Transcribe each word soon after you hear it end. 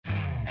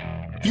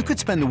You could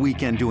spend the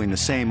weekend doing the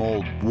same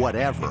old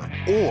whatever,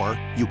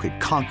 or you could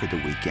conquer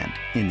the weekend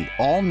in the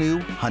all-new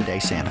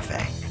Hyundai Santa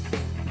Fe.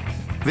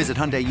 Visit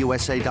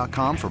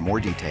HyundaiUSA.com for more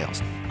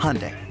details.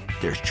 Hyundai,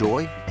 there's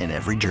joy in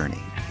every journey.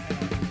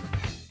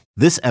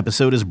 This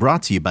episode is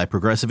brought to you by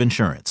Progressive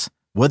Insurance.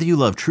 Whether you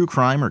love true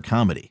crime or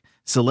comedy,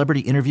 celebrity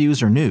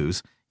interviews or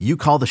news, you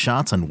call the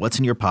shots on what's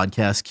in your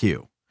podcast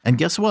queue. And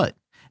guess what?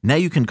 Now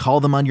you can call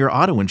them on your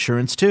auto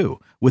insurance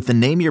too with the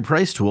Name Your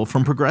Price tool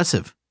from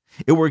Progressive.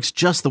 It works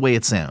just the way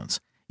it sounds.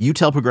 You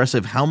tell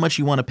Progressive how much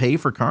you want to pay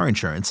for car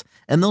insurance,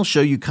 and they'll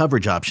show you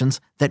coverage options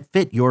that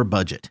fit your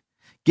budget.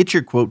 Get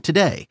your quote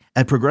today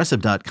at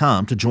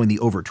Progressive.com to join the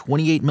over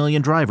 28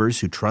 million drivers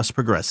who trust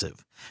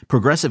Progressive.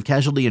 Progressive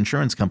Casualty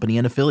Insurance Company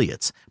and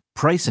Affiliates.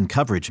 Price and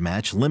coverage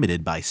match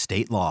limited by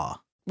state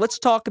law. Let's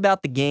talk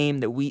about the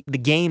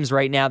games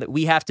right now that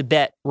we have to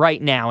bet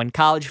right now in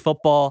college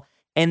football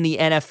and the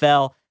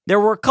NFL. There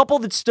were a couple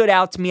that stood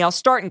out to me. I'll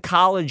start in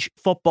college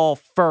football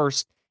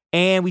first,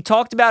 and we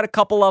talked about a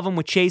couple of them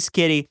with Chase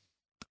Kitty.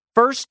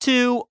 First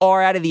two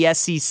are out of the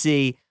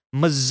SEC.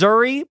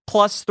 Missouri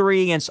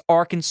 +3 against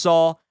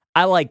Arkansas,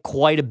 I like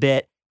quite a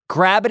bit.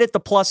 Grab it at the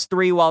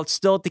 +3 while it's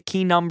still at the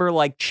key number.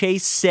 Like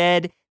Chase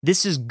said,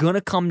 this is going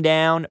to come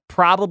down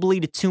probably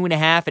to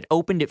 2.5. It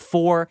opened at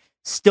 4.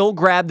 Still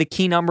grab the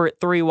key number at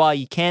 3 while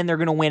you can. They're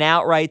going to win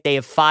outright. They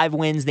have 5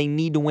 wins. They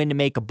need to win to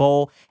make a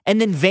bowl. And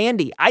then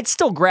Vandy, I'd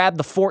still grab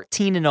the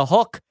 14 and a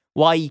hook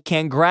while you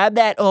can. Grab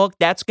that hook.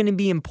 That's going to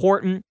be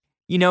important.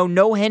 You know,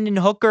 no Hendon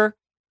Hooker,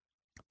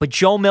 but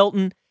Joe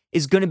Milton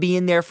is going to be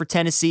in there for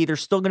Tennessee. They're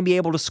still going to be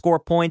able to score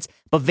points.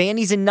 But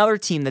Vandy's another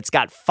team that's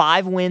got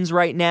 5 wins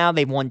right now.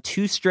 They've won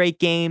 2 straight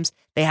games.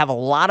 They have a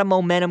lot of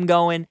momentum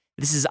going.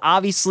 This is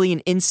obviously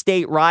an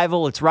in-state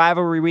rival. It's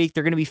rivalry week.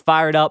 They're going to be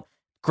fired up.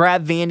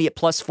 Grab Vandy at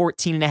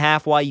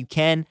 +14.5 while you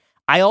can.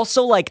 I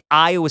also like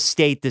Iowa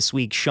State this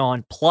week,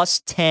 Sean,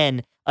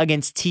 +10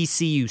 against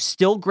TCU.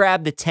 Still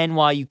grab the 10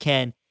 while you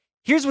can.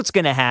 Here's what's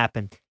going to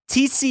happen.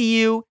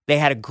 TCU, they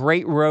had a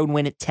great road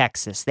win at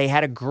Texas. They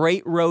had a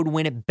great road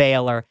win at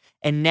Baylor.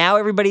 And now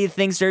everybody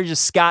thinks they're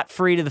just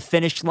scot-free to the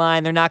finish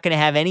line. They're not going to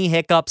have any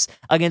hiccups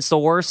against the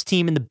worst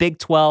team in the Big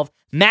 12.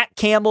 Matt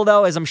Campbell,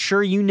 though, as I'm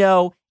sure you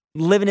know,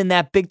 living in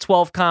that Big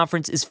 12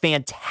 conference is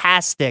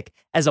fantastic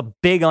as a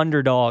big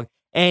underdog.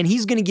 And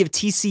he's going to give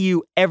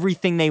TCU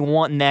everything they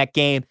want in that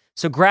game.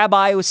 So grab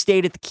Iowa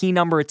State at the key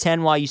number of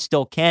 10 while you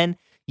still can.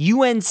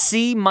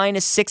 UNC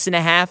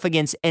 -6.5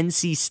 against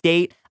NC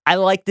State. I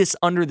like this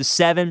under the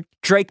 7.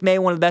 Drake May,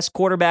 one of the best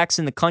quarterbacks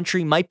in the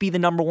country, might be the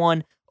number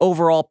 1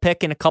 overall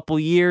pick in a couple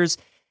years.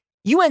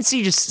 UNC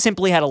just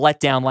simply had a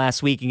letdown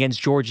last week against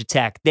Georgia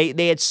Tech.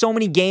 They had so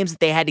many games that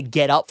they had to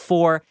get up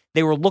for.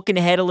 They were looking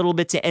ahead a little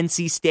bit to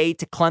NC State,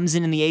 to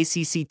Clemson in the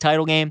ACC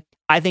title game.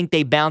 I think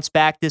they bounced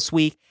back this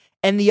week.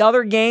 And the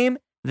other game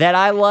that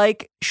I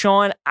like,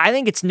 Sean, I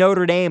think it's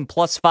Notre Dame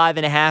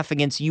 +5.5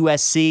 against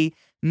USC.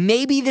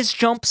 Maybe this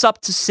jumps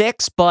up to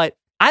 6, but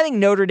I think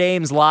Notre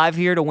Dame's live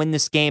here to win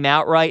this game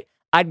outright.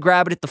 I'd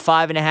grab it at the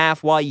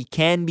 5.5 while you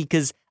can,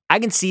 because I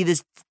can see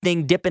this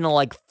thing dipping to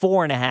like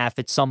 4.5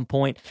 at some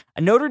point.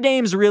 Notre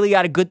Dame's really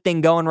got a good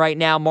thing going right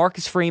now.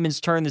 Marcus Freeman's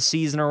turned the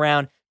season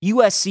around.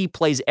 USC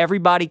plays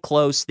everybody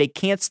close. They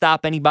can't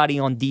stop anybody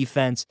on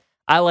defense.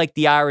 I like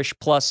the Irish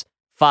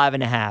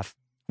 +5.5.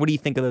 What do you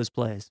think of those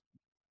plays?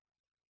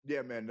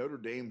 Yeah, man, Notre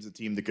Dame's a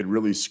team that could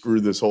really screw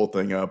this whole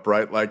thing up,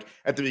 right? Like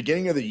at the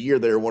beginning of the year,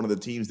 they were one of the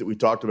teams that we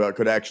talked about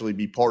could actually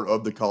be part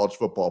of the college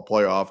football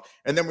playoff.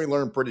 And then we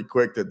learned pretty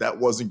quick that that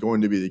wasn't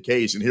going to be the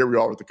case. And here we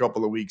are with a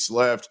couple of weeks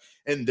left,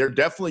 and they're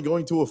definitely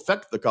going to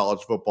affect the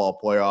college football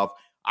playoff.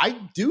 I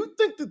do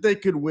think that they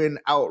could win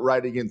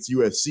outright against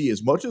USC.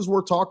 As much as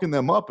we're talking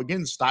them up,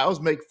 again, styles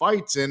make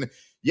fights. And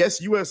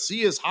yes,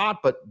 USC is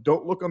hot, but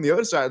don't look on the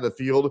other side of the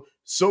field.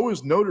 So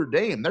is Notre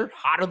Dame. They're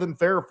hotter than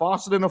Farrah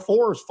Fawcett in a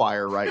forest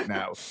fire right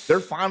now.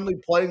 They're finally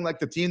playing like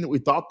the team that we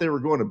thought they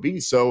were going to be.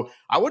 So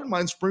I wouldn't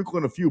mind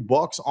sprinkling a few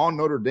bucks on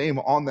Notre Dame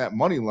on that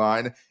money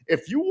line.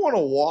 If you want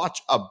to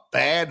watch a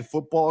bad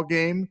football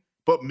game,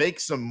 but make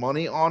some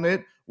money on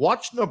it,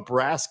 watch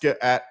Nebraska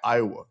at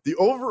Iowa. The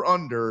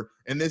over-under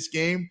in this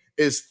game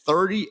is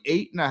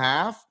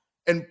 38.5,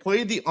 and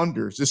play the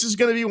unders. This is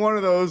going to be one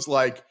of those,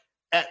 like,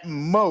 at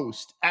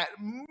most,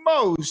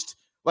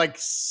 like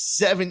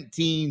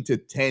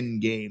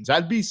 17-10 games.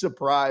 I'd be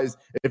surprised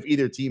if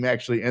either team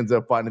actually ends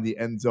up finding the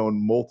end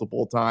zone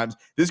multiple times.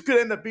 This could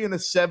end up being a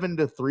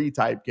 7-3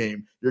 type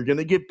game. You're going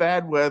to get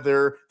bad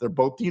weather.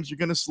 Both teams are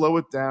going to slow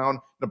it down.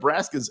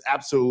 Nebraska's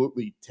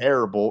absolutely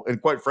terrible. And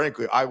quite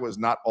frankly, Iowa's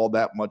not all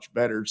that much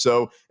better.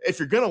 So if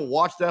you're going to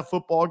watch that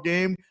football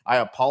game, I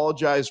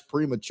apologize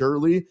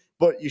prematurely,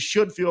 but you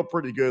should feel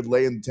pretty good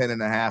laying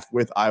 10.5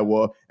 with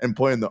Iowa and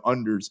playing the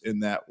unders in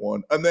that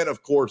one. And then,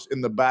 of course,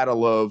 in the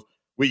battle of,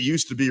 we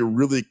used to be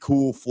really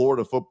cool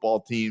Florida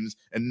football teams,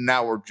 and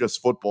now we're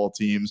just football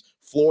teams.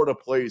 Florida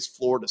plays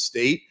Florida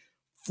State.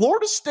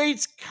 Florida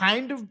State's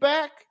kind of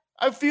back,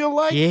 I feel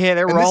like. Yeah,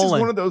 they're rolling. This is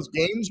one of those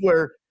games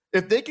where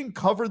if they can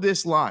cover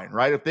this line,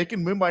 right, if they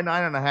can win by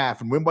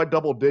 9.5 and win by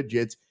double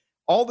digits,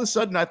 all of a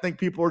sudden I think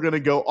people are going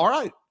to go, all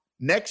right,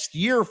 next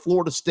year,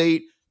 Florida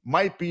State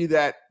might be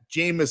that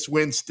Jameis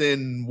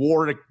Winston,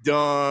 Warwick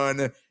Dunn,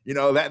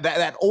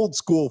 that old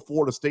school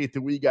Florida State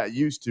that we got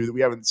used to that we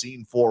haven't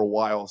seen for a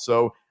while.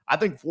 So I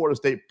think Florida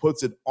State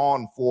puts it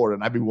on Florida,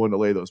 and I'd be willing to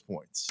lay those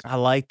points. I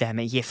like that,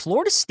 man. Yeah,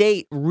 Florida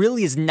State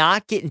really is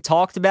not getting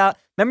talked about.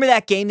 Remember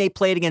that game they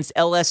played against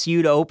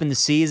LSU to open the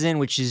season,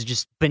 which is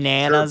just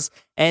bananas?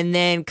 Sure. And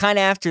then kind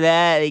of after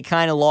that, they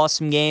kind of lost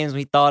some games.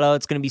 We thought,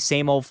 it's going to be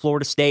same old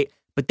Florida State.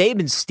 But they've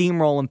been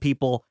steamrolling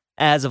people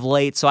as of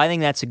late, so I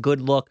think that's a good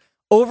look.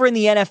 Over in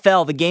the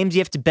NFL, the games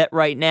you have to bet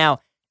right now,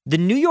 the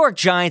New York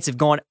Giants have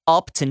gone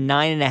up to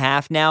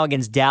 9.5 now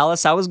against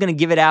Dallas. I was going to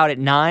give it out at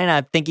 9.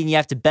 I'm thinking you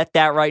have to bet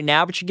that right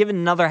now, but you're giving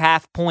another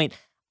half point.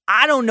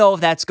 I don't know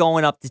if that's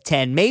going up to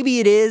 10. Maybe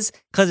it is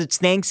because it's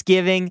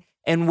Thanksgiving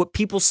and what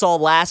people saw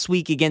last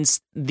week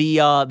against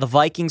the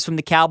Vikings from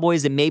the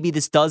Cowboys, that maybe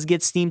this does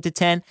get steamed to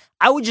 10.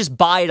 I would just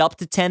buy it up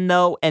to 10,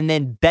 though, and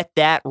then bet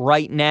that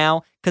right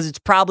now because it's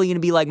probably going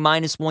to be like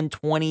minus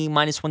 120,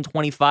 minus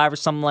 125 or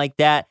something like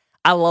that.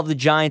 I love the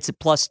Giants at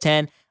plus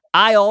 10.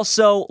 I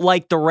also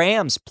like the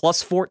Rams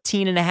plus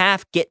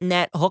 14.5, getting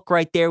that hook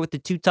right there with the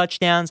 2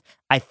 touchdowns.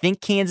 I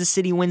think Kansas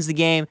City wins the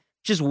game.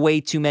 Just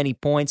way too many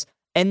points.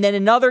 And then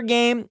another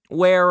game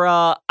where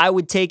I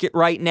would take it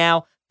right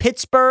now,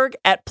 Pittsburgh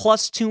at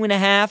plus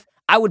 2.5.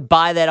 I would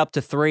buy that up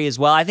to 3 as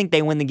well. I think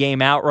they win the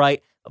game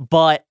outright,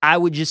 but I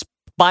would just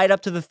buy it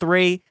up to the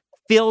 3.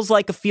 Feels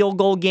like a field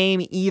goal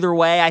game either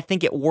way. I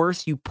think at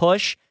worst you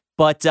push,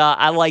 but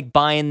I like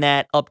buying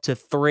that up to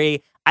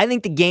 3. I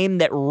think the game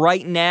that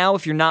right now,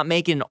 if you're not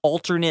making an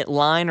alternate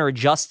line or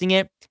adjusting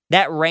it,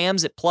 that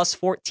Rams at plus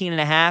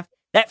 14.5,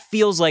 that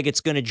feels like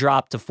it's going to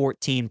drop to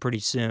 14 pretty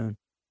soon.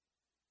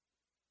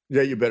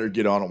 Yeah, you better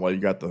get on it while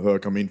you got the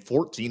hook. I mean,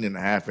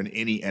 14.5 in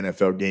any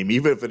NFL game,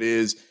 even if it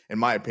is, in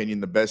my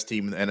opinion, the best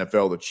team in the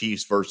NFL, the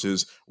Chiefs,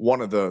 versus one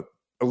of the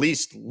at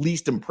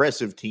least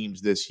impressive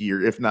teams this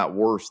year, if not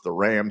worse, the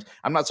Rams.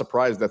 I'm not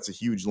surprised that's a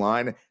huge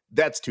line.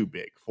 That's too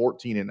big,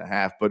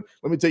 14.5. But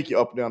let me take you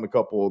up and down a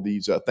couple of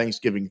these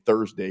Thanksgiving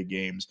Thursday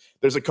games.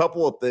 There's a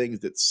couple of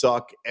things that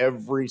suck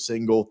every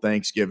single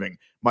Thanksgiving.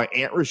 My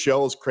Aunt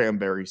Rochelle's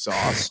cranberry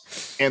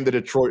sauce and the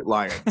Detroit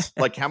Lions.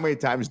 Like, how many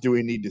times do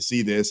we need to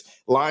see this?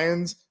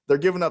 Lions, they're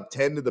giving up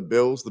 10 to the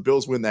Bills. The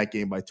Bills win that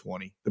game by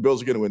 20. The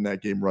Bills are going to win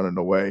that game running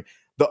away.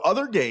 The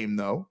other game,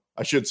 though,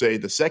 I should say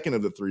the second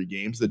of the 3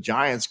 games, the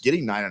Giants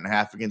getting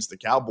 9.5 against the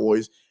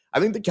Cowboys. I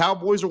think the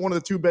Cowboys are one of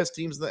the 2 best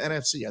teams in the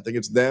NFC. I think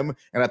it's them,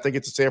 and I think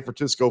it's the San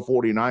Francisco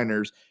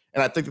 49ers,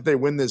 and I think that they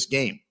win this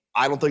game.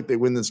 I don't think they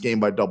win this game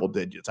by double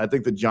digits. I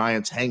think the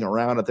Giants hang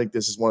around. I think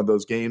this is one of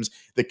those games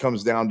that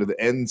comes down to the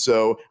end.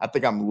 So I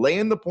think I'm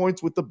laying the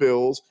points with the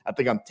Bills. I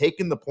think I'm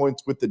taking the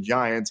points with the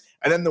Giants.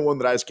 And then the one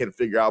that I just can't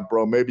figure out,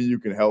 bro, maybe you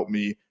can help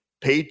me.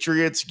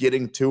 Patriots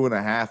getting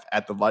 2.5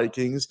 at the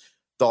Vikings.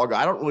 Dog,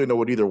 I don't really know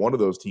what either one of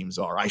those teams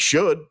are. I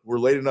should. We're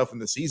late enough in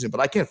the season, but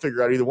I can't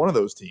figure out either one of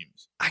those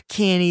teams. I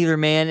can't either,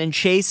 man. And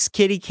Chase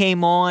Kitty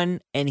came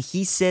on, and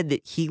he said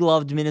that he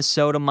loved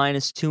Minnesota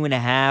minus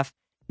 2.5.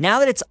 Now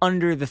that it's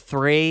under the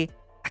 3,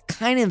 I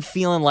kind of am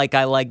feeling like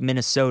I like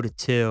Minnesota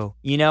too.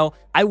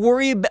 I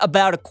worry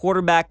about a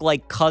quarterback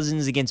like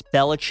Cousins against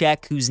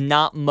Belichick who's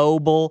not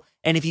mobile.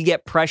 And if you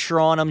get pressure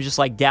on him, just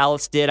like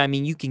Dallas did, I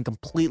mean, you can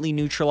completely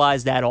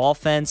neutralize that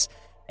offense.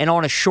 And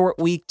on a short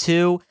week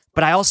too,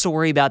 but I also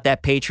worry about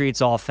that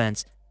Patriots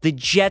offense. The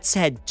Jets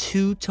had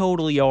 2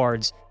 total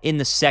yards in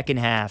the second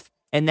half,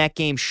 and that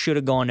game should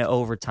have gone to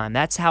overtime.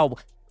 That's how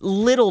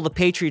little the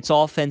Patriots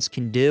offense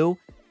can do.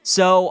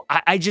 So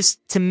I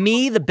just, to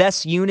me, the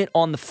best unit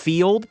on the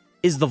field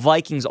is the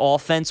Vikings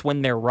offense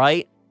when they're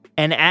right.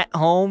 And at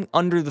home,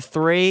 under the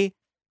 3,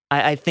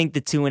 I think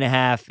the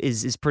 2.5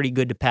 is pretty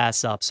good to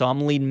pass up. So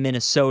I'm leading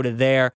Minnesota there.